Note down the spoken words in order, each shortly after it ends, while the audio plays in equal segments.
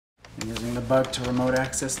I'm using the bug to remote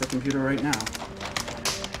access the computer right now.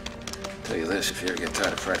 Tell you this, if you ever get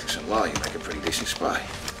tired of practicing law, you make a pretty decent spy.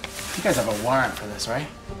 You guys have a warrant for this, right?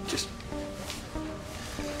 Just...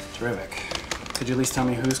 Terrific. Could you at least tell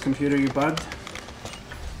me whose computer you bugged?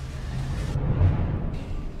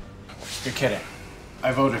 You're kidding.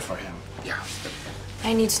 I voted for him. Yeah.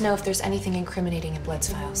 I need to know if there's anything incriminating in Blood's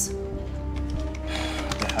files.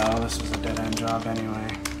 What the hell? This was a dead-end job anyway.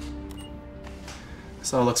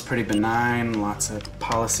 This all looks pretty benign. Lots of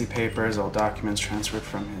policy papers, all documents transferred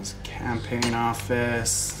from his campaign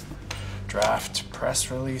office. Draft press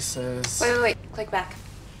releases. Wait. Click back.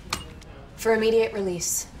 For immediate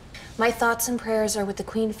release. My thoughts and prayers are with the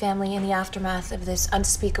Queen family in the aftermath of this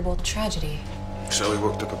unspeakable tragedy. So he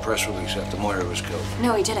worked up a press release after Moira was killed.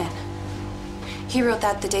 No, he didn't. He wrote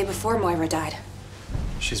that the day before Moira died.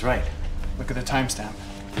 She's right. Look at the timestamp.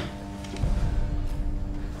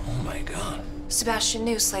 Oh my God. Sebastian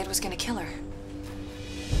knew Slade was gonna kill her.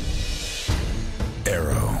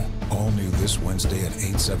 Arrow, all new this Wednesday at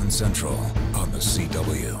 8/7 Central on the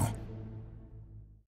CW.